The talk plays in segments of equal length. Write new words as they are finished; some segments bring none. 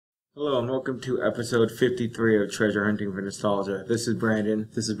Hello and welcome to episode 53 of Treasure Hunting for Nostalgia. This is Brandon.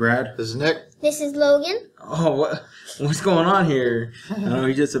 This is Brad. This is Nick. This is Logan. Oh, what's going on here? I know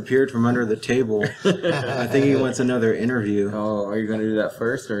he just appeared from under the table. I think he wants another interview. Oh, are you going to do that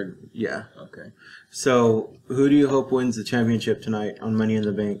first or? Yeah. Okay. So, who do you hope wins the championship tonight on Money in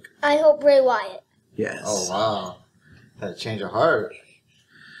the Bank? I hope Bray Wyatt. Yes. Oh, wow. Had a change of heart.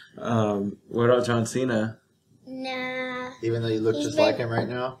 What about John Cena? Nah. Even though you look just like him right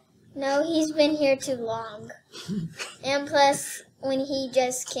now? No, he's been here too long. And plus, when he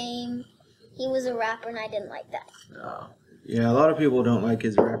just came, he was a rapper and I didn't like that. Oh. Yeah, a lot of people don't like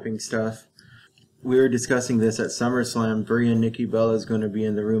his rapping stuff. We were discussing this at SummerSlam. Brie and Nikki Bella is going to be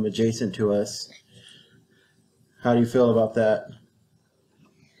in the room adjacent to us. How do you feel about that?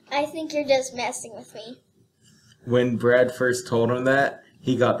 I think you're just messing with me. When Brad first told him that,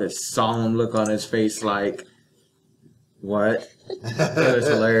 he got this solemn look on his face like, what? It was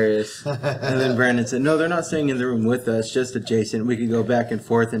hilarious. And then Brandon said, no, they're not staying in the room with us, just adjacent. We could go back and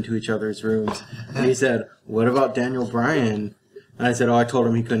forth into each other's rooms. And he said, what about Daniel Bryan? And I said, oh, I told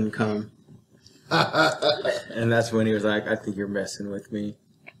him he couldn't come. And that's when he was like, I think you're messing with me.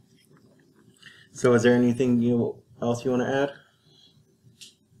 So is there anything else you want to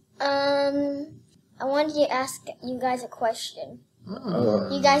add? I wanted to ask you guys a question. Oh.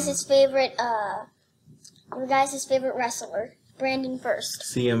 You guys' favorite wrestler. Brandon first.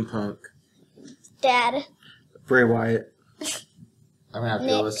 CM Punk. Dad. Bray Wyatt. I'm going to have to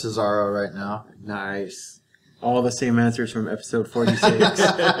go with Cesaro right now. Nice. All the same answers from episode 46.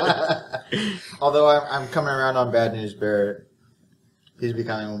 Although I'm coming around on Bad News Barrett. He's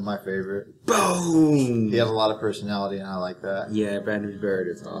becoming my favorite. Boom! He has a lot of personality and I like that. Yeah, Bad News Barrett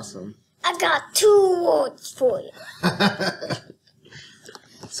is awesome. I got 2 words for you.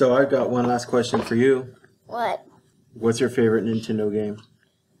 So I've got one last question for you. What? What's your favorite Nintendo game?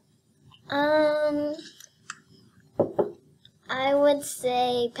 I would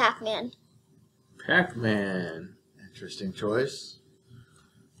say Pac-Man. Pac-Man. Interesting choice.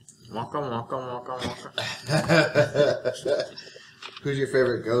 Waka waka waka waka. Who's your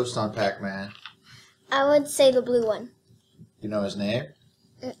favorite ghost on Pac-Man? I would say the blue one. You know his name?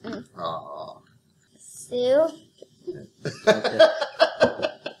 Mm-mm. Oh. Sue? Okay.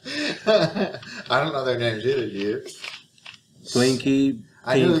 I don't know their names either, do you? Blinky,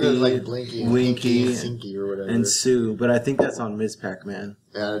 I knew there was Pinky, like Blinky and Winky, Pinky and Sinky or whatever. and Sue, but I think that's on Ms. Pac-Man.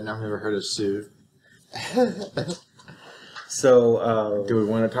 Yeah, I've never heard of Sue. So, do we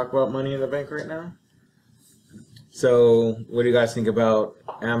want to talk about Money in the Bank right now? So, what do you guys think about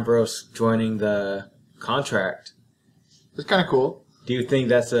Ambrose joining the contract? It's kind of cool. Do you think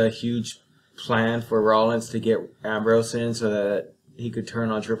that's a huge plan for Rollins to get Ambrose in so that he could turn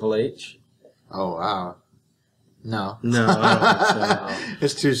on Triple H? Oh, wow. No. No, I don't think so.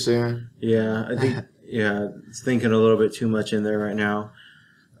 It's too soon. Yeah, I think, it's thinking a little bit too much in there right now.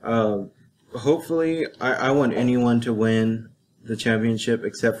 Hopefully, I want anyone to win the championship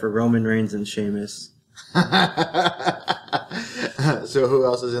except for Roman Reigns and Sheamus. So who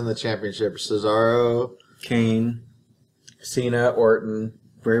else is in the championship? Cesaro? Kane, Cena, Orton,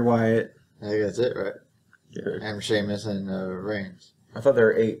 Bray Wyatt. I think that's it, right? Yeah. And Sheamus and Reigns. I thought there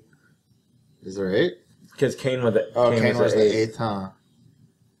were 8. Is there 8? Because Kane was Kane was the the 8th, huh?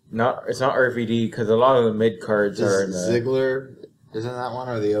 It's not RVD because a lot of the mid cards are in the. Ziggler is in that one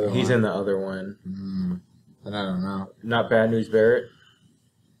or the other one? He's in the other one. Then I don't know. Not Bad News Barrett.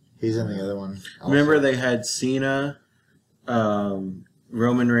 He's in the other one. Also. Remember they had Cena,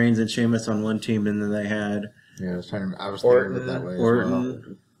 Roman Reigns, and Sheamus on one team, and then they had Yeah, I was thinking of it that way.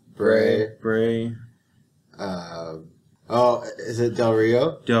 Orton, Bray. Is it Del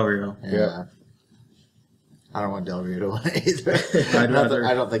Rio? Del Rio. Yeah. Yep. I don't want Del Rio to win either.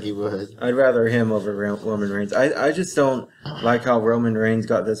 I don't think he would. I'd rather him over Roman Reigns. I just don't like how Roman Reigns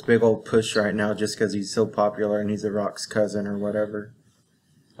got this big old push right now just because he's so popular and he's The Rock's cousin or whatever.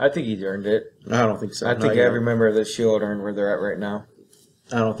 I think he's earned it. I don't think so. I think every member of the Shield earned where they're at right now.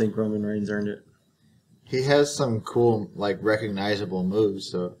 I don't think Roman Reigns earned it. He has some cool, recognizable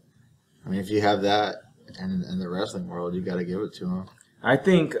moves. So, I mean, if you have that in the wrestling world, you got to give it to him. I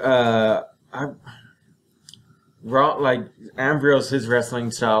think Ambrose, his wrestling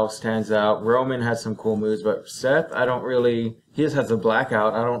style stands out. Roman has some cool moves, but Seth, I don't really. He just has a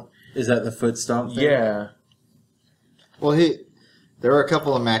blackout. Is that the foot stomp thing? Yeah. Well, there were a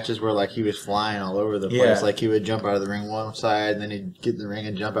couple of matches where he was flying all over the place. Like he would jump out of the ring one side, and then he'd get in the ring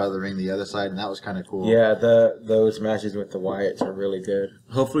and jump out of the ring the other side, and that was kind of cool. Yeah, those matches with the Wyatts are really good.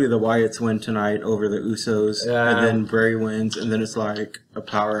 Hopefully the Wyatts win tonight over the Usos, and then Bray wins, and then it's like a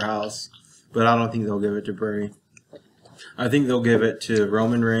powerhouse. But I don't think they'll give it to Bray. I think they'll give it to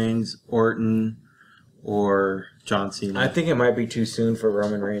Roman Reigns, Orton, or John Cena. I think it might be too soon for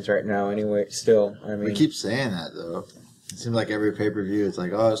Roman Reigns right now. Anyway, still, I mean, We keep saying that though. It seems like every pay-per-view, it's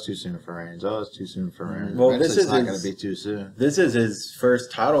like, oh, it's too soon for Reigns. Oh, it's too soon for Reigns. Well, Eventually this it's is not his- going to be too soon. This is his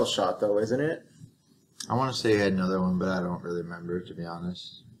first title shot, though, isn't it? I want to say he had another one, but I don't really remember, to be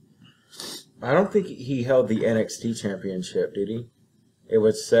honest. I don't think he held the NXT championship, did he? It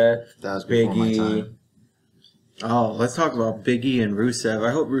was Seth, That was Big before my E. time. Oh, let's talk about Big E and Rusev.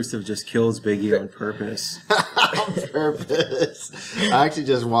 I hope Rusev just kills Big E on purpose. On purpose. I actually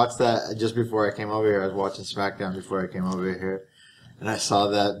just watched that just before I came over here. I was watching SmackDown before I came over here. And I saw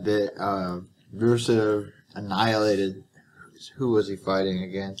that bit. Rusev annihilated. Who was he fighting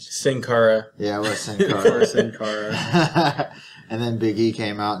against? Sin Cara. Yeah, it was Sin Of course, Cara. Sin Cara. And then Big E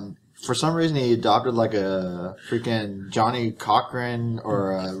came out, and for some reason he adopted like a freaking Johnny Cochran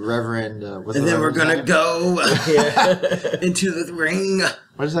or a Reverend. What's And the then we're Reverend's gonna name? go Yeah. into the ring.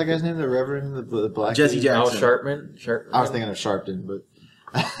 What is that guy's name? The Reverend, the black Jesse dude? Jackson. Al Sharpman. I was thinking of Sharpton, but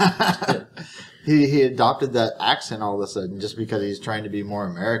he adopted that accent all of a sudden just because he's trying to be more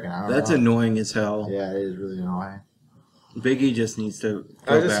American. I don't That's know. annoying as hell. Yeah, it is really annoying. Big E just needs to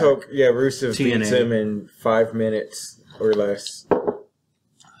go I just back. hope, Rusev TNA. beats him in 5 minutes or less.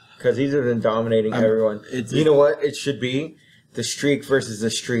 Because he's been dominating everyone. You know what it should be? The Streak versus the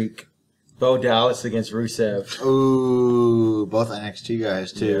Streak. Bo Dallas against Rusev. Ooh, both NXT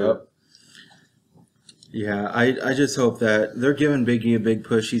guys too. Yep. Yeah, I just hope that they're giving Big E a big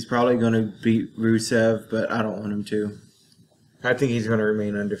push. He's probably going to beat Rusev, but I don't want him to. I think he's going to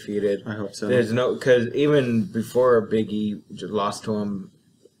remain undefeated. I hope so. There's no, because even before Big E just lost to him,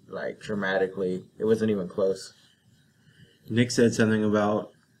 like, dramatically, it wasn't even close. Nick said something about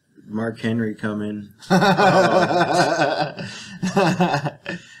Mark Henry coming.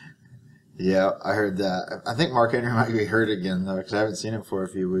 Yeah, I heard that. I think Mark Henry might be hurt again though, because I haven't seen him for a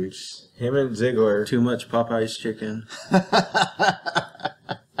few weeks. Him and Ziggler. Too much Popeye's chicken.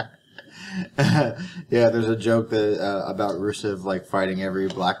 Yeah, there's a joke that about Rusev like fighting every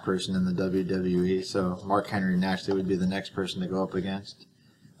black person in the WWE. So Mark Henry naturally would be the next person to go up against.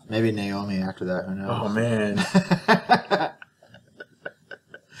 Maybe Naomi after that. Who knows? Oh, man.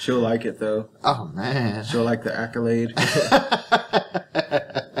 She'll like it, though. Oh man. She'll like the accolade.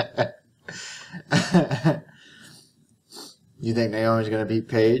 You think Naomi's gonna beat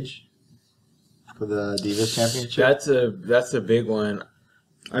Paige for the Divas Championship? That's a big one.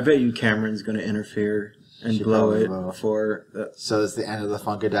 I bet you Cameron's going to interfere and She blow probably it will. for... So it's the end of the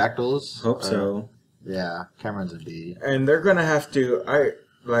Funkadactyls? Hope so. Yeah, Cameron's a B. And they're going to have to,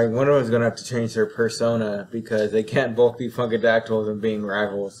 one of them's going to have to change their persona because they can't both be Funkadactyls and being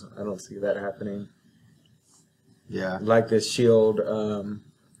rivals. I don't see that happening. Yeah. Like this Shield,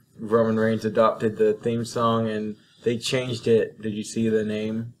 Roman Reigns adopted the theme song and they changed it. Did you see the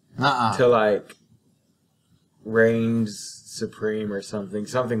name? Nuh-uh. To like Reigns Supreme or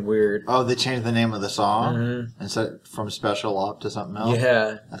something weird. Oh, they changed the name of the song? Mm-hmm. Instead from Special Op to something else?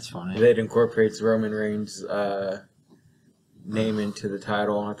 Yeah. That's funny. It incorporates Roman Reigns' name into the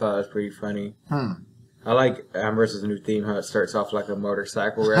title. I thought that was pretty funny. I like Ambrose's new theme, how it starts off like a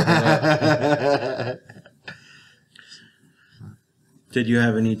motorcycle revving up. Did you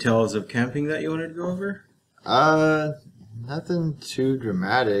have any tales of camping that you wanted to go over? Nothing too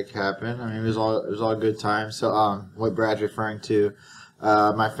dramatic happened. I mean, it was all good times. So, what Brad's referring to,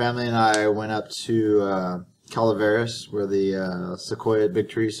 my family and I went up to Calaveras, where the big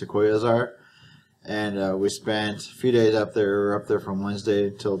tree sequoias are, and we spent a few days up there. We were up there from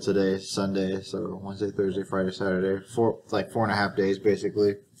Wednesday till today, Sunday. So Wednesday, Thursday, Friday, Saturday, 4.5 days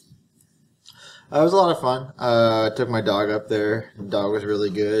basically. It was a lot of fun. I took my dog up there. The dog was really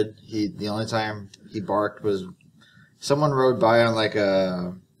good. The only time he barked was someone rode by on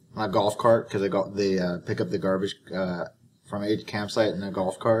a golf cart because they pick up the garbage from a campsite in a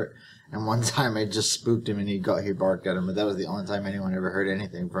golf cart. And one time I just spooked him and he barked at him. But that was the only time anyone ever heard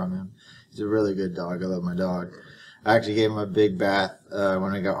anything from him. He's a really good dog. I love my dog. I actually gave him a big bath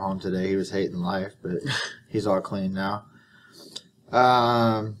when I got home today. He was hating life, but he's all clean now.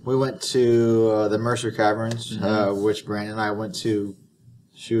 We went to the Mercer Caverns, which Brandon and I went to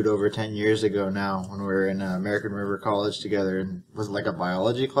over 10 years ago now when we were in American River College together. And was it like a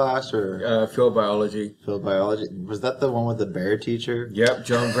biology class or Field biology. field biology? Was that the one with the bear teacher? Yep,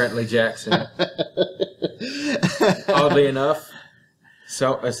 Joan Brentley Jackson. Oddly enough,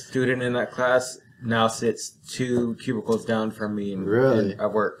 so a student in that class now sits 2 cubicles down from me Really?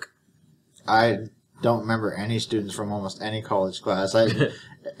 at work. I don't remember any students from almost any college class.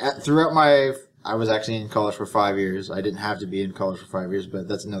 I was actually in college for 5 years. I didn't have to be in college for 5 years, but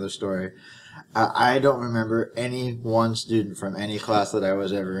that's another story. I don't remember any one student from any class that I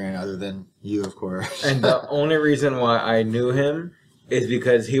was ever in other than you, of course. And the only reason why I knew him is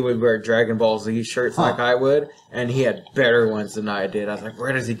because he would wear Dragon Ball Z shirts like I would, and he had better ones than I did. I was like,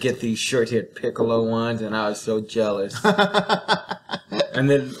 where does he get these shirts? He had Piccolo ones, and I was so jealous. And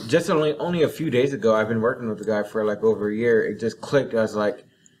then just only a few days ago, I've been working with the guy for like over a year. It just clicked. I was like,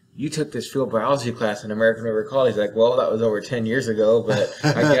 you took this field biology class in American River College. He's like, well, that was over 10 years ago, but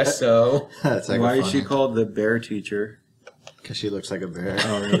I guess so. That's like Why is she called the bear teacher? Because she looks like a bear.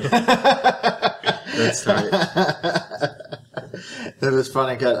 Oh, really? That's tight. It was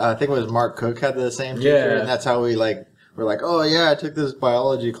funny because I think it was Mark Cook had the same teacher, and that's how we were like, oh yeah, I took this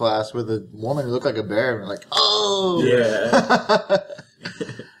biology class with a woman who looked like a bear, and we're like, oh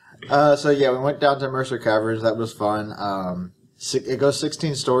Yeah. So yeah, we went down to Mercer Caverns. That was fun. It goes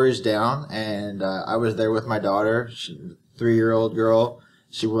 16 stories down, and I was there with my daughter, 3-year-old girl.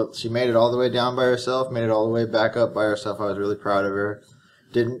 She made it all the way down by herself, made it all the way back up by herself. I was really proud of her.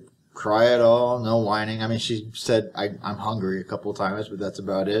 Didn't cry at all, no whining. I mean, she said, I'm hungry a couple of times, but that's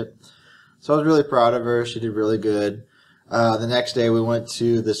about it. So I was really proud of her. She did really good. The next day we went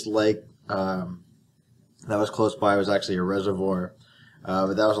to this lake that was close by. It was actually a reservoir,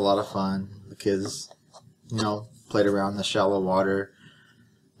 but that was a lot of fun. The kids, played around in the shallow water.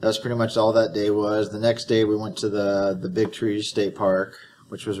 That was pretty much all that day was. The next day we went to the Big Trees State Park,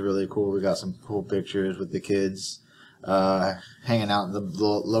 which was really cool. We got some cool pictures with the kids hanging out in the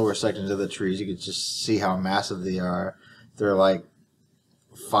lower sections of the trees. You could just see how massive they are. They're like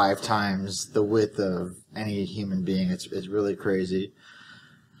 5 times the width of any human being. It's really crazy.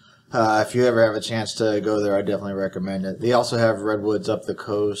 If you ever have a chance to go there, I definitely recommend it. They also have redwoods up the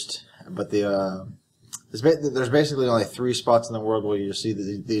coast, but there's basically only 3 spots in the world where you see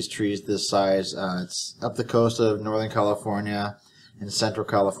these trees this size. It's up the coast of Northern California and Central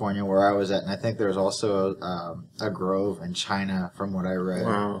California where I was at, and I think there's also a grove in China from what I read.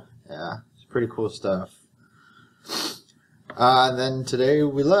 Wow. Yeah, it's pretty cool stuff. And then today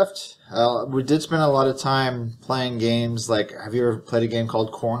we left. We did spend a lot of time playing games. Like, have you ever played a game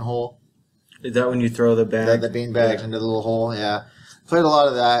called Cornhole? Is that when you throw the bag? The bean bags into the little hole, yeah. Played a lot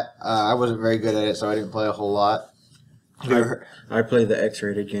of that. I wasn't very good at it, so I didn't play a whole lot. I played the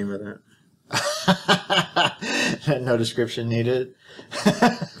X-rated game of that. No description needed.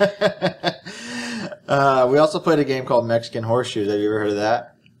 We also played a game called Mexican Horseshoes. Have you ever heard of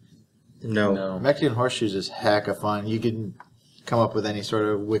that? No. Mexican Horseshoes is heck of fun. You can come up with any sort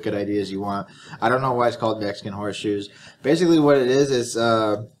of wicked ideas you want. I don't know why it's called Mexican Horseshoes. Basically what it is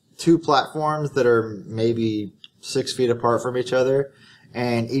 2 platforms that are maybe 6 feet apart from each other,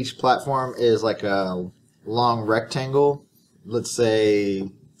 and each platform is like a long rectangle, let's say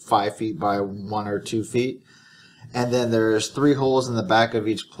 5 feet by 1 or 2 feet, and then there's 3 holes in the back of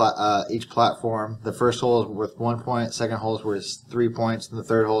each platform. The first hole is worth 1 point, second hole is worth 3 points, and the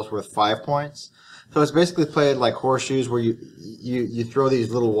third hole is worth 5 points. So it's basically played like horseshoes, where you throw these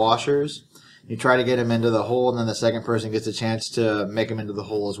little washers. You try to get them into the hole, and then the second person gets a chance to make them into the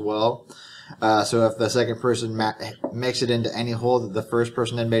hole as well. So if the second person makes it into any hole that the first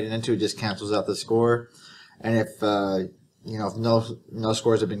person had made it into, it just cancels out the score. And if if no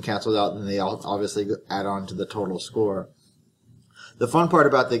scores have been canceled out, then they obviously add on to the total score. The fun part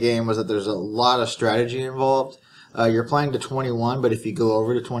about the game was that there's a lot of strategy involved. You're playing to 21, but if you go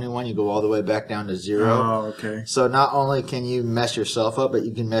over to 21, you go all the way back down to 0. Oh, okay. So not only can you mess yourself up, but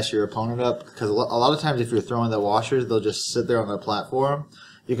you can mess your opponent up. Because a lot of times if you're throwing the washers, they'll just sit there on the platform.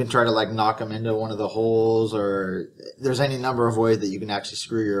 You can try to knock them into one of the holes, or there's any number of ways that you can actually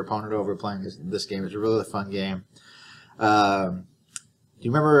screw your opponent over playing this game. It's a really fun game. Do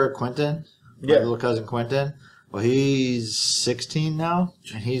you remember Quentin? Yeah. My little cousin Quentin? Well, he's 16 now,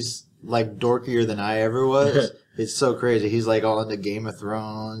 and he's dorkier than I ever was. It's so crazy. He's all into Game of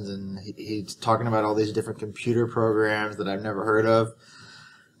Thrones, and he's talking about all these different computer programs that I've never heard of.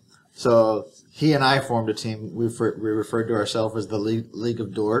 So he and I formed a team. We referred to ourselves as the League of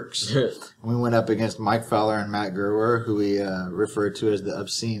Dorks. We went up against Mike Fowler and Matt Gerwer, who we referred to as the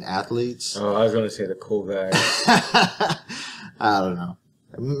Obscene Athletes. Oh, I was going to say the cool guy. I don't know.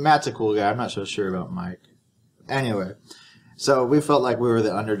 Matt's a cool guy. I'm not so sure about Mike. Anyway, so we felt like we were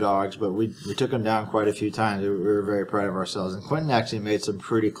the underdogs, but we took them down quite a few times. We were very proud of ourselves. And Quentin actually made some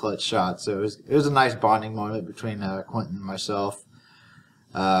pretty clutch shots. So it was a nice bonding moment between Quentin and myself.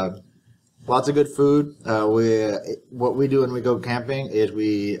 Lots of good food. What we do when we go camping is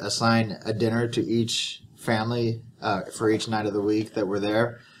we assign a dinner to each family for each night of the week that we're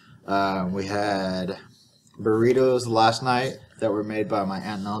there. We had burritos last night that were made by my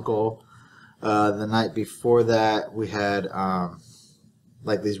aunt and uncle. The night before that, we had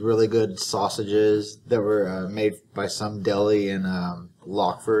like these really good sausages that were made by some deli in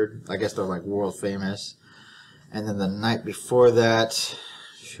Lockford. I guess they're like world famous. And then the night before that,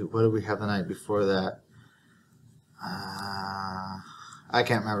 shoot, what did we have the night before that? I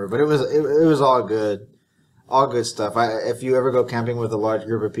can't remember, but it was all good. All good stuff. If you ever go camping with a large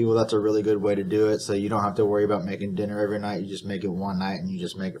group of people, that's a really good way to do it. So you don't have to worry about making dinner every night. You just make it one night, and you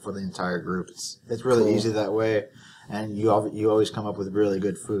just make it for the entire group. It's really Cool. easy that way, and you always come up with really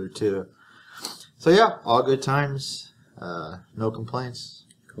good food too. So yeah, all good times. No complaints.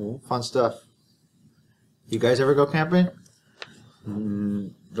 Cool. Fun stuff. You guys ever go camping?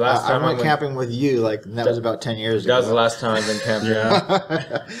 Last time I went camping with you. And that was about 10 years ago. That was the last time I've been camping.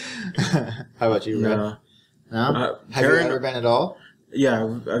 Yeah. How about you, Red? No. No? Have Karen- you ever been at all?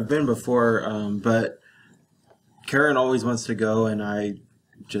 Yeah, I've been before, but Karen always wants to go, and I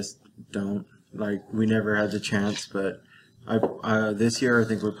just don't. Like, we never had the chance, but this year I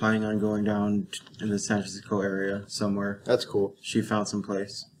think we're planning on going down in the San Francisco area somewhere. That's cool. She found some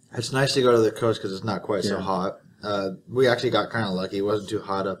place. It's nice to go to the coast because it's not quite so Yeah. hot. We actually got kind of lucky. It wasn't too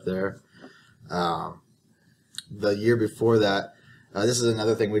hot up there. The year before that, this is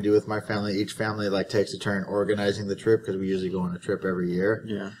another thing we do with my family. Each family takes a turn organizing the trip because we usually go on a trip every year.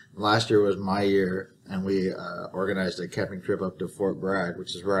 Yeah. Last year was my year, and we organized a camping trip up to Fort Bragg,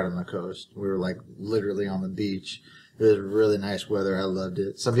 which is right on the coast. We were literally on the beach. It was really nice weather. I loved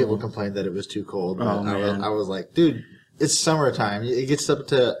it. Some people complained that it was too cold. But Oh, man. I was like, dude, it's summertime. It gets up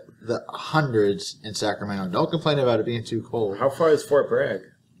to the hundreds in Sacramento. Don't complain about it being too cold. How far is Fort Bragg?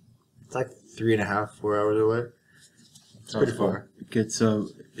 It's 3.5, 4 hours away. It's pretty far. So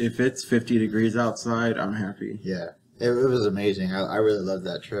if it's 50 degrees outside, I'm happy. Yeah. It was amazing. I really loved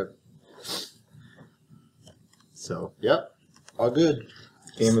that trip. So, yep. All good.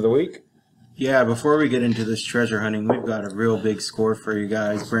 Game of the week? Yeah, before we get into this treasure hunting, we've got a real big score for you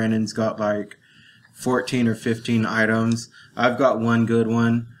guys. Brandon's got 14 or 15 items. I've got one good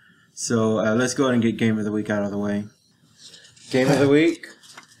one. So let's go ahead and get Game of the Week out of the way. Game of the Week,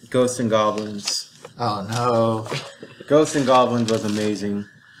 Ghosts and Goblins. Oh, no. Ghosts and Goblins was amazing.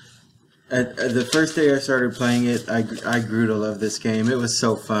 The first day I started playing it, I grew to love this game. It was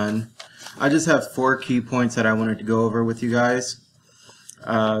so fun. I just have 4 key points that I wanted to go over with you guys.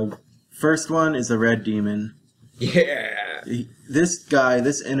 First one is the Red Demon. Yeah.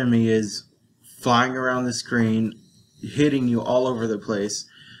 This enemy is flying around the screen, hitting you all over the place.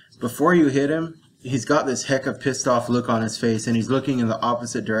 Before you hit him, he's got this heck of pissed off look on his face, and he's looking in the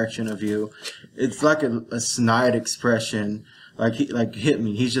opposite direction of you. It's like a snide expression, hit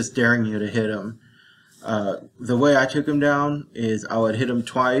me. He's just daring you to hit him. The way I took him down is I would hit him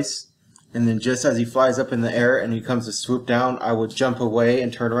twice, and then just as he flies up in the air and he comes to swoop down, I would jump away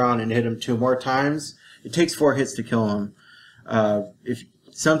and turn around and hit him 2 more times. It takes 4 hits to kill him.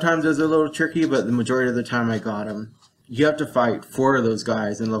 Sometimes it was a little tricky, but the majority of the time I got him. You have to fight 4 of those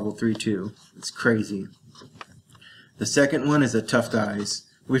guys in level 3-2. It's crazy. The second one is the Tough Guys.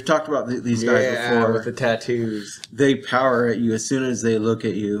 We've talked about these guys before. With the tattoos. They power at you as soon as they look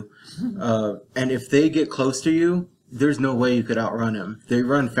at you. And if they get close to you, there's no way you could outrun them. They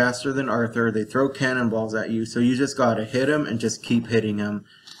run faster than Arthur. They throw cannonballs at you. So you just got to hit them and just keep hitting them.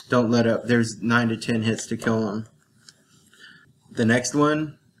 Don't let up. There's 9 to 10 hits to kill them. The next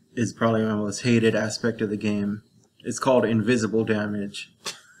one is probably my most hated aspect of the game. It's called invisible damage.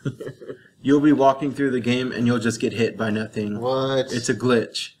 You'll be walking through the game and you'll just get hit by nothing. What? It's a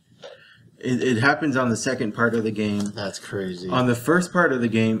glitch. It happens on the second part of the game. That's crazy. On the first part of the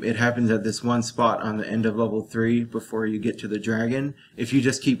game, it happens at this one spot on the end of level 3 before you get to the dragon. If you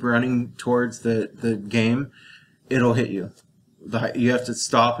just keep running towards the game, it'll hit you. You have to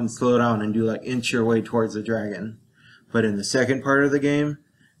stop and slow down and do inch your way towards the dragon. But in the second part of the game,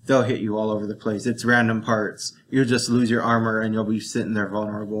 they'll hit you all over the place. It's random parts. You'll just lose your armor and you'll be sitting there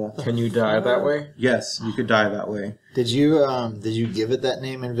vulnerable. Can you die that way? Yes, you could die that way. Did you give it that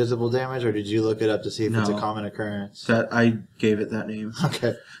name, invisible damage, or did you look it up to see if it's a No. common occurrence? I gave it that name.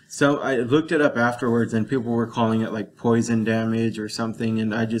 Okay. So I looked it up afterwards and people were calling it poison damage or something,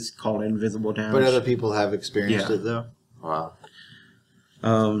 and I just called it invisible damage. But other people have experienced Yeah. it, though? Wow.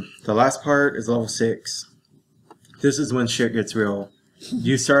 The last part is level 6. This is when shit gets real.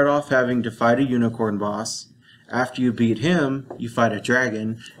 You start off having to fight a unicorn boss. After you beat him, you fight a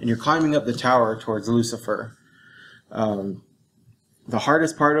dragon, and you're climbing up the tower towards Lucifer. The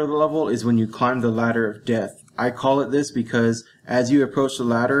hardest part of the level is when you climb the ladder of death. I call it this because as you approach the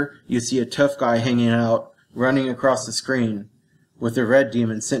ladder, you see a tough guy hanging out, running across the screen, with the red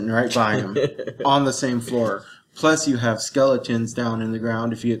demon sitting right by him, on the same floor. Plus you have skeletons down in the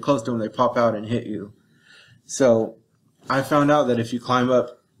ground. If you get close to them, they pop out and hit you. So I found out that if you climb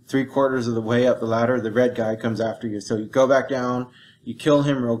up 3/4 of the way up the ladder, the red guy comes after you. So you go back down, you kill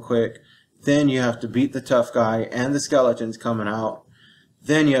him real quick, then you have to beat the tough guy and the skeletons coming out.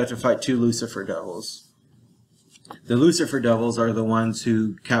 Then you have to fight 2 Lucifer devils. The Lucifer devils are the ones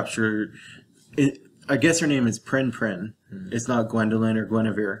who capture... I guess her name is Prin Prin. It's not Gwendolyn or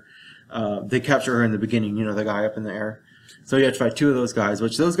Guinevere. They capture her in the beginning, you know, the guy up in the air. So you have to fight 2 of those guys,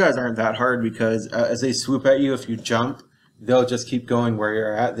 which those guys aren't that hard because as they swoop at you, if you jump, they'll just keep going where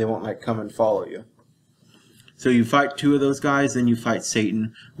you're at. They won't like come and follow you. So you fight 2 of those guys, then you fight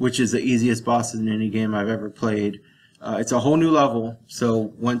Satan, which is the easiest boss in any game I've ever played. It's a whole new level,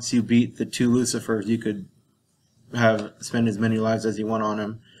 so once you beat the 2 Lucifers, you could spend as many lives as you want on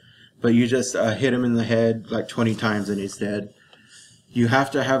him. But you just hit him in the head like 20 times and he's dead. You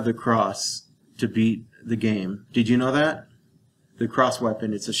have to have the cross to beat the game. Did you know that? The cross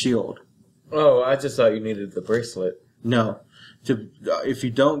weapon, it's a shield. Oh, I just thought you needed the bracelet. No. If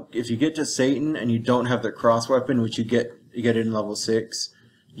you get to Satan and you don't have the cross weapon, which you get it in level 6,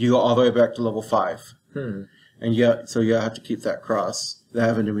 you go all the way back to level 5. And so you have to keep that cross. That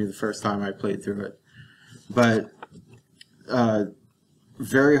happened to me the first time I played through it. But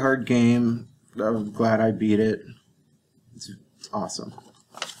very hard game. I'm glad I beat it. It's awesome.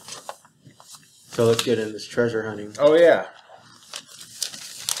 So let's get into this treasure hunting. Oh yeah.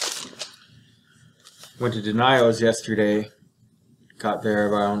 Went to Denials yesterday. Got there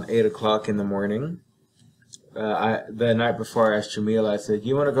around 8 o'clock in the morning. The night before I asked Jamila, I said,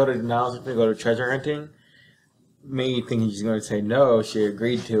 "You want to go to Denials with me? Go to treasure hunting?" Me thinking she's going to say no, she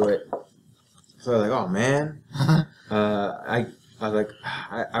agreed to it. So I was like, "Oh man." I was like,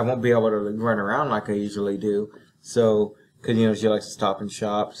 I won't be able to run around like I usually do. So, because you know she likes to stop and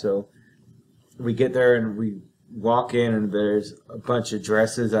shop. So we get there and we walk in and there's a bunch of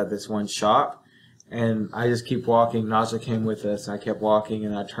dresses at this one shop. And I just keep walking. Naja came with us. And I kept walking,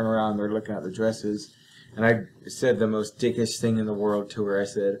 and I turn around, and they're looking at the dresses. And I said the most dickish thing in the world to her. I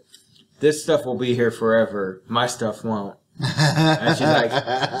said, "This stuff will be here forever. My stuff won't." And she's like,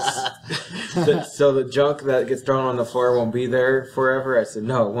 "So the junk that gets thrown on the floor won't be there forever?" I said,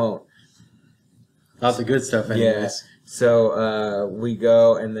 "No, it won't." Not the good stuff anyways. Yeah. So we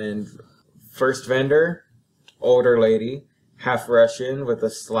go, and then first vendor, older lady, half Russian with a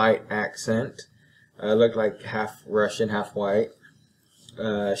slight accent. Looked like half Russian, half white.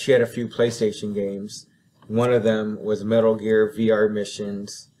 She had a few PlayStation games. One of them was Metal Gear VR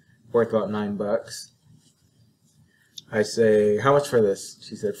Missions, worth about $9. I say, "How much for this?"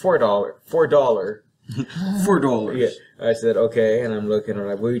 She said, $4. $4. $4. Yeah. I said, "Okay," and I'm looking. I'm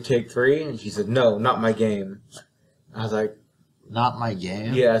like, "Will you take 3?" And she said, "No, not my game." I was like, "Not my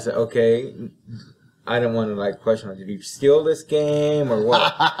game?" Yeah. I said, "Okay." I didn't want to like question her. Did you steal this game or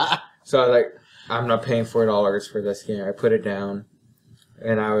what? So I was like, "I'm not paying $4 for this game." I put it down,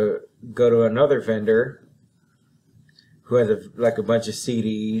 and I would go to another vendor who has a bunch of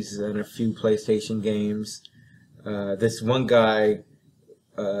CDs and a few PlayStation games. This one guy,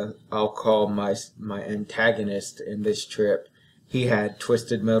 I'll call my antagonist in this trip. He had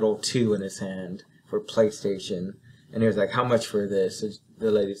Twisted Metal 2 in his hand for PlayStation, and he was like, "How much for this?" And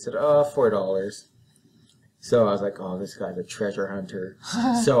the lady said, "Oh, $4." So I was like, "Oh, this guy's a treasure hunter."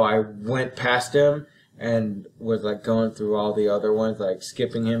 So I went past him and was like going through all the other ones, like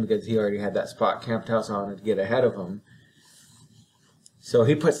skipping him because he already had that spot camped out, so I wanted to get ahead of him. So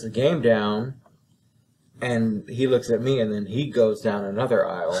he puts the game down and he looks at me and then he goes down another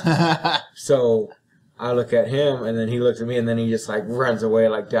aisle. So I look at him and then he looks at me and then he just like runs away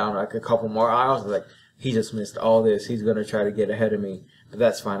like down like a couple more aisles. Like, he just missed all this. He's going to try to get ahead of me. But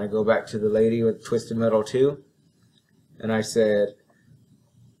that's fine. I go back to the lady with Twisted Metal 2. And I said,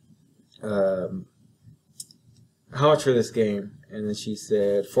 "How much for this game?" And then she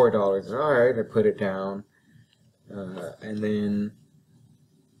said, $4. All right, I put it down. And then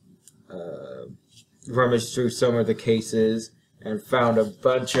rummaged through some of the cases and found a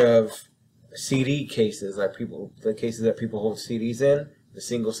bunch of CD cases, like the cases that people hold CDs in, the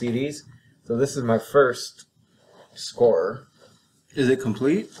single CDs. So this is my first score. Is it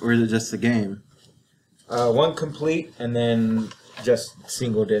complete, or is it just the game? One complete, and then just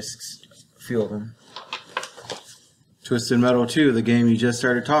single discs, a few of them. Twisted Metal 2, the game you just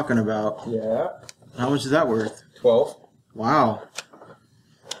started talking about. Yeah. How much is that worth? 12. Wow.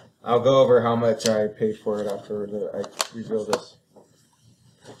 I'll go over how much I paid for it after I reveal this.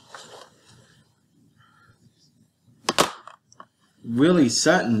 Willie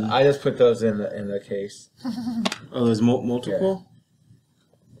Sutton. I just put those in the case. Oh, there's multiple? Yeah.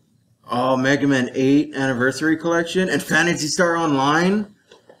 Oh, Mega Man 8 Anniversary Collection and Phantasy Star Online?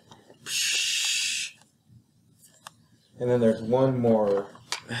 Psh. And then there's one more.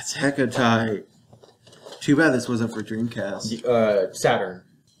 That's hecka tight. Too bad this wasn't for Dreamcast. Saturn.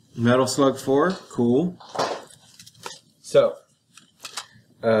 Metal Slug 4, cool. So.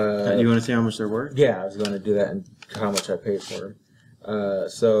 You want to see how much they're worth? Yeah, I was going to do that and how much I paid for them.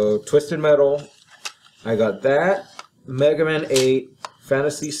 So, Twisted Metal, I got that. Mega Man 8,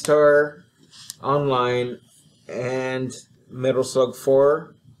 Phantasy Star Online, and Metal Slug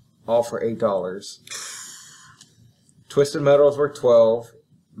 4, all for $8. Twisted Metal's worth 12,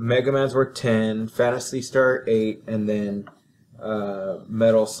 Mega Man's worth 10, Phantasy Star 8, and then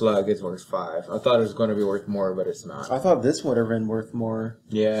Metal Slug is worth 5. I thought it was going to be worth more, but it's not. I thought this would have been worth more.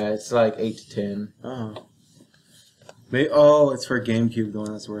 Yeah, it's like 8 to 10. Oh. It's for GameCube, the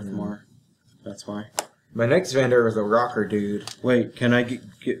one that's worth more. That's why. My next vendor was a rocker dude. Wait, can I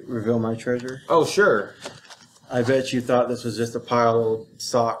reveal my treasure? Oh, sure. I bet you thought this was just a pile of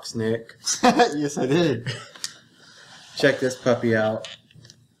socks, Nick. Yes, I did. Check this puppy out.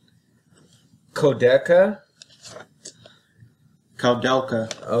 Kodeka? Kaudelka.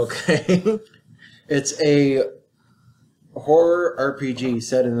 Okay. It's a horror RPG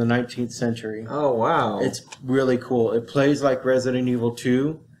set in the 19th century. Oh, wow. It's really cool. It plays like Resident Evil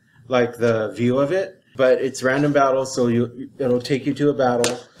 2, like the view of it, but it's random battles, so it'll take you to a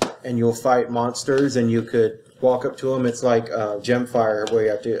battle, and you'll fight monsters, and you could walk up to them. It's like Gemfire, where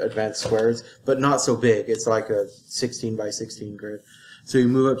you have to advance squares, but not so big. It's like a 16 by 16 grid. So you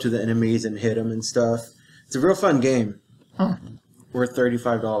move up to the enemies and hit them and stuff. It's a real fun game. Huh. Worth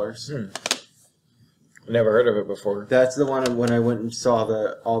 $35. Never heard of it before. That's the one when I went and saw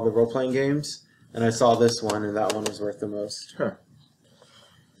all the role-playing games, and I saw this one, and that one was worth the most. Huh.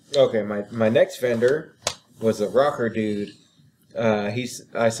 Okay, my next vendor was a rocker dude.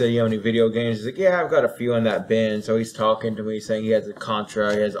 I said, you have any video games? He's like, yeah, I've got a few in that bin. So he's talking to me, saying he has a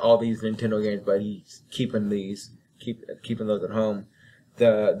Contra, he has all these Nintendo games, but he's keeping keeping those at home.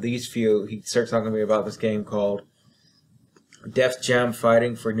 These few, he starts talking to me about this game called Def Jam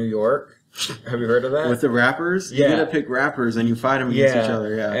Fighting for New York. Have you heard of that? With the rappers? Yeah. You gotta pick rappers and you fight them against each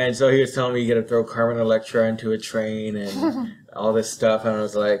other, yeah. And so he was telling me you gotta throw Carmen Electra into a train and all this stuff, and I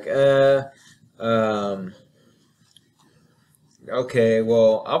was like, okay,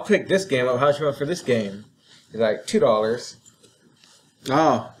 well, I'll pick this game up. How much you want for this game? He's like, $2.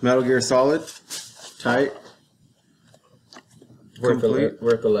 Oh, Metal Gear Solid? Tight. Worth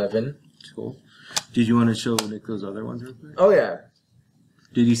 11. Cool. Did you want to show Nick those other ones real quick? Oh, yeah.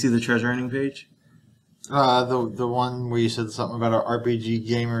 Did you see the treasure hunting page? The one where you said something about our RPG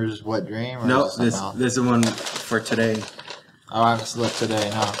gamers wet dream? Or No, this is the one for today. Oh, I haven't looked today,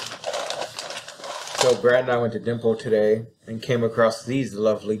 no. So Brad and I went to Dimple today and came across these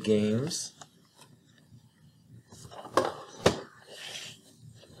lovely games.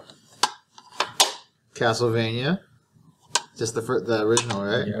 Castlevania. Just the original,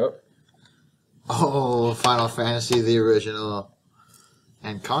 right? Yep. Oh, Final Fantasy, the original.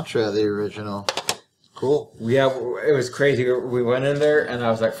 And Contra, the original. Cool. Yeah, it was crazy. We went in there, and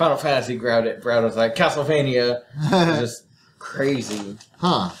I was like, Final Fantasy, grabbed it. Brad was like, Castlevania. It was just crazy.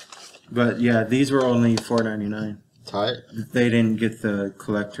 Huh. But yeah, these were only $4.99. Tight. They didn't get the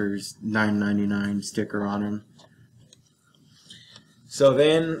collector's $9.99 sticker on them. So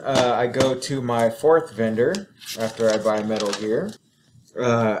then I go to my fourth vendor after I buy Metal Gear.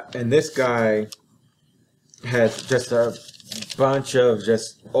 And this guy has just a bunch of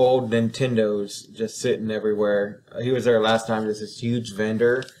just old Nintendos just sitting everywhere. He was there last time, just this huge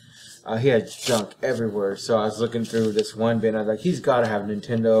vendor. He had junk everywhere. So I was looking through this one bin. I was like, he's got to have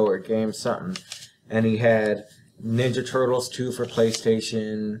Nintendo or game something. And he had Ninja Turtles 2 for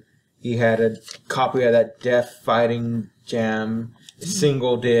PlayStation. He had a copy of that Def Fighting Jam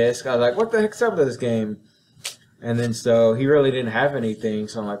single disc. I was like, what the heck's up with this game? And then so he really didn't have anything.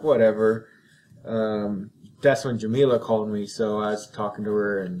 So I'm like, whatever. That's when Jamila called me. So I was talking to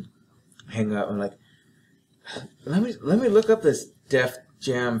her and hang up. I'm like, let me look up this Def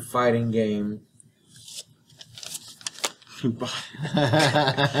Jam fighting game.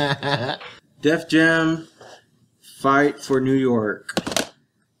 Def Jam Fight for New York.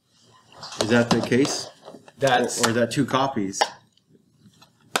 Is that the case? That's or is that 2 copies?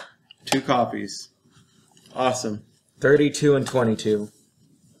 2 copies. Awesome. 32 and 22.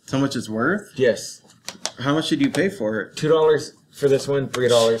 How much it's worth? Yes. How much did you pay for it? $2 for this one,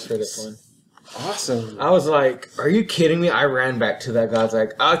 $3 for this one. Awesome. I was like, are you kidding me? I ran back to that guy. I was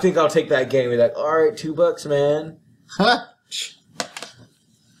like, I think I'll take that game. He's like, all right, $2, man.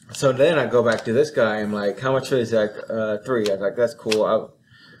 So then I go back to this guy. I'm like, how much for this? He's like, 3. I was like, that's cool.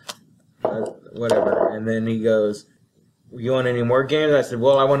 Whatever. And then he goes, you want any more games? I said,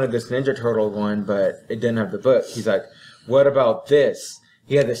 well, I wanted this Ninja Turtle one, but it didn't have the book. He's like, what about this?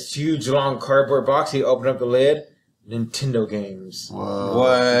 He had this huge, long cardboard box. He opened up the lid. Nintendo games. Whoa.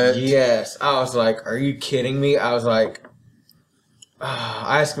 What? Yes. I was like, are you kidding me? I was like,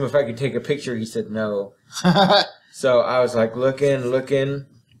 I asked him if I could take a picture. He said no. So I was like, looking.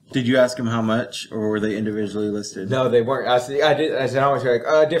 Did you ask him how much, or were they individually listed? No, they weren't. I said, how much? You're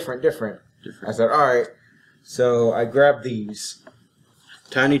like, different. I said, all right. So I grabbed these.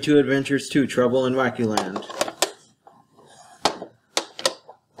 Tiny 2 Adventures 2, Trouble in Wacky Land.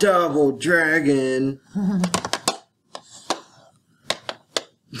 Double Dragon.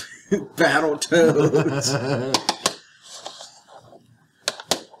 Battletoads.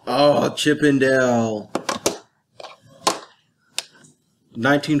 Oh, Chippendale.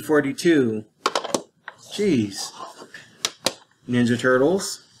 1942. Jeez. Ninja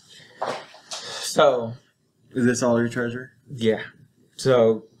Turtles. So, Is this all your treasure? yeah.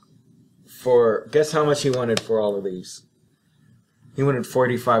 So, guess how much he wanted for all of these? He wanted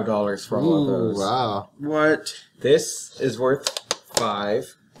 $45 for all of those. Wow. What? This is worth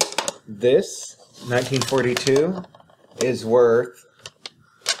 $5. This, 1942, is worth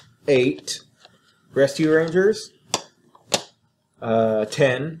 $8. Rescue Rangers, 10.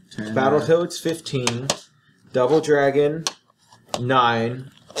 Battletoads, 15. Double Dragon,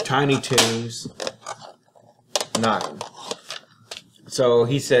 9. Tiny Toons, 9. So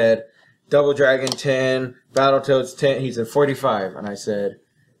he said, Double Dragon, 10. Battletoads, 10. He said, 45. And I said,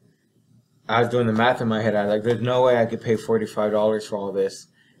 I was doing the math in my head. I was like, there's no way I could pay $45 for all this.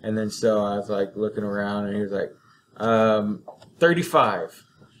 And then so I was like looking around, and he was like, 35.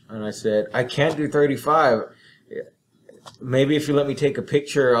 And I said, I can't do 35. Maybe if you let me take a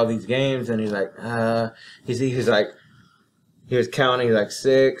picture of all these games. And he's like, he's like, he was counting, he's like,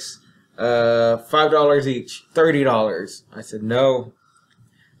 6, $5 each, $30. I said, no.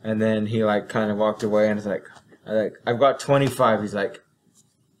 And then he like kind of walked away, and it's like, I've got 25. He's like,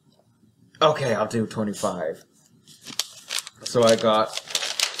 okay, I'll do 25. So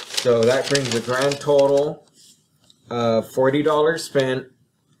that brings the grand total of $40 spent,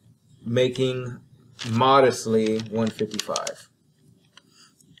 making modestly $155.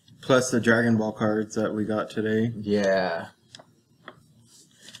 Plus the Dragon Ball cards that we got today. Yeah.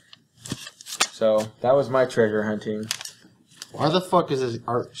 So that was my treasure hunting. Why the fuck is this?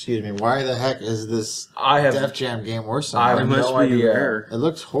 Why the heck is this Def Jam game worse than I have It must no be idea. rare. It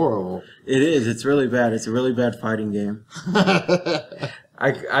looks horrible. It is. It's really bad. It's a really bad fighting game.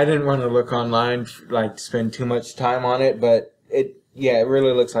 I didn't want to look online, like spend too much time on it, but it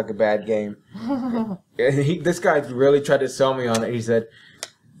really looks like a bad game. This guy really tried to sell me on it. He said,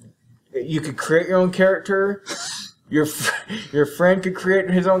 you could create your own character. Your friend could create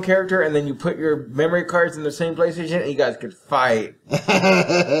his own character, and then you put your memory cards in the same PlayStation, and you guys could fight.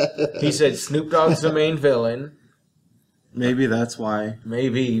 He said Snoop Dogg's the main villain. Maybe that's why.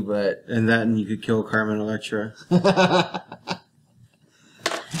 Maybe, but... And then you could kill Carmen Electra.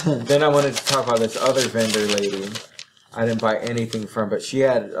 Then I wanted to talk about this other vendor lady I didn't buy anything from, but she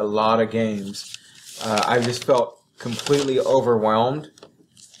had a lot of games. I just felt completely overwhelmed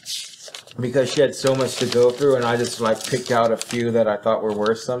because she had so much to go through, and I just like picked out a few that I thought were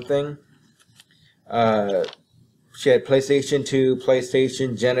worth something. She had PlayStation 2,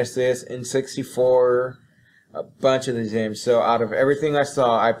 PlayStation, Genesis, N64, a bunch of these games. So out of everything I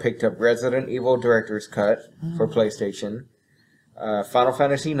saw, I picked up Resident Evil Director's Cut for PlayStation, Final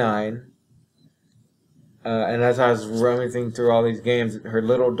Fantasy 9, and as I was rummaging through all these games, her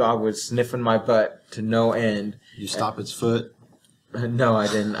little dog was sniffing my butt to no end. You stop its foot? No, I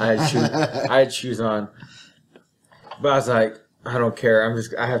didn't. I had shoes on. But I was like, I don't care.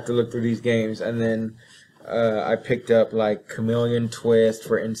 I have to look through these games. And then I picked up like Chameleon Twist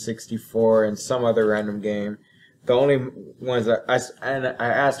for N64 and some other random game. The only ones I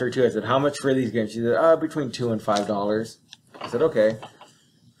asked her too, I said, how much for these games? She said, between $2 and $5. I said, okay.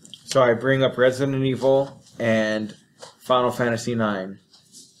 So I bring up Resident Evil and Final Fantasy 9.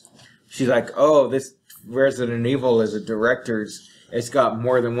 She's like, oh, this Resident Evil is a director's. It's got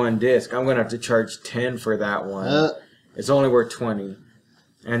more than one disc. I'm going to have to charge 10 for that one. It's only worth 20.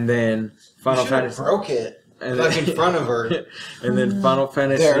 And then Final Fantasy broke it. And Like then, in front of her. And then Final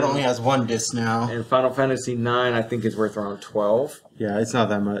Fantasy. There, it only has one disc now. And Final Fantasy 9, I think, is worth around 12. Yeah, it's not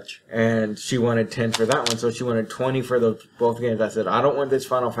that much. And she wanted 10 for that one, so she wanted 20 for both games. I said, I don't want this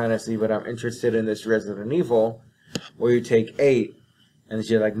Final Fantasy, but I'm interested in this Resident Evil. Will you take 8? And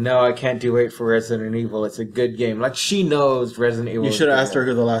she's like, no, I can't do 8 for Resident Evil. It's a good game. Like, she knows Resident Evil. You should have asked her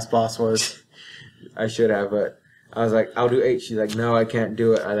who the last boss was. I should have, but I was like, I'll do 8. She's like, no, I can't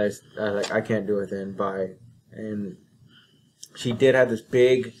do it. I was like, I can't do it then. Bye. And she did have this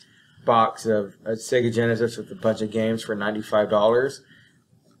big box of a Sega Genesis with a bunch of games for $95.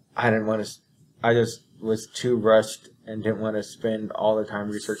 I didn't want to. I just was too rushed and didn't want to spend all the time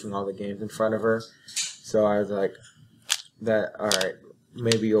researching all the games in front of her. So I was like, all right,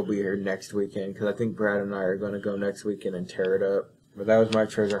 maybe you'll be here next weekend, because I think Brad and I are going to go next weekend and tear it up. But that was my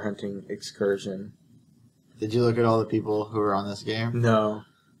treasure hunting excursion. Did you look at all the people who were on this game? No.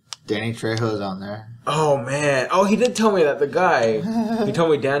 Danny Trejo's on there. Oh, man. Oh, he did tell me that, the guy. He told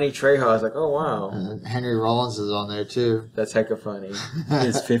me Danny Trejo. I was like, oh, wow. Henry Rollins is on there, too. That's hecka funny.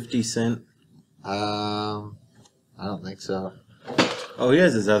 Is 50 Cent? I don't think so. Oh, he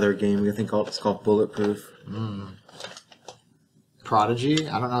has his other game. I think it's called Bulletproof. Prodigy?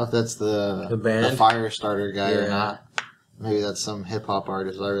 I don't know if that's the band? the Firestarter guy or not. Maybe that's some hip-hop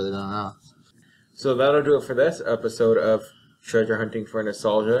artist. I really don't know. So that'll do it for this episode of Treasure Hunting for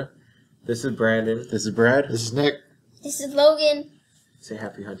Nostalgia. This is Brandon. This is Brad. This is Nick. This is Logan. Say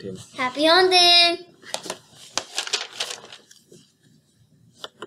happy hunting. Happy hunting!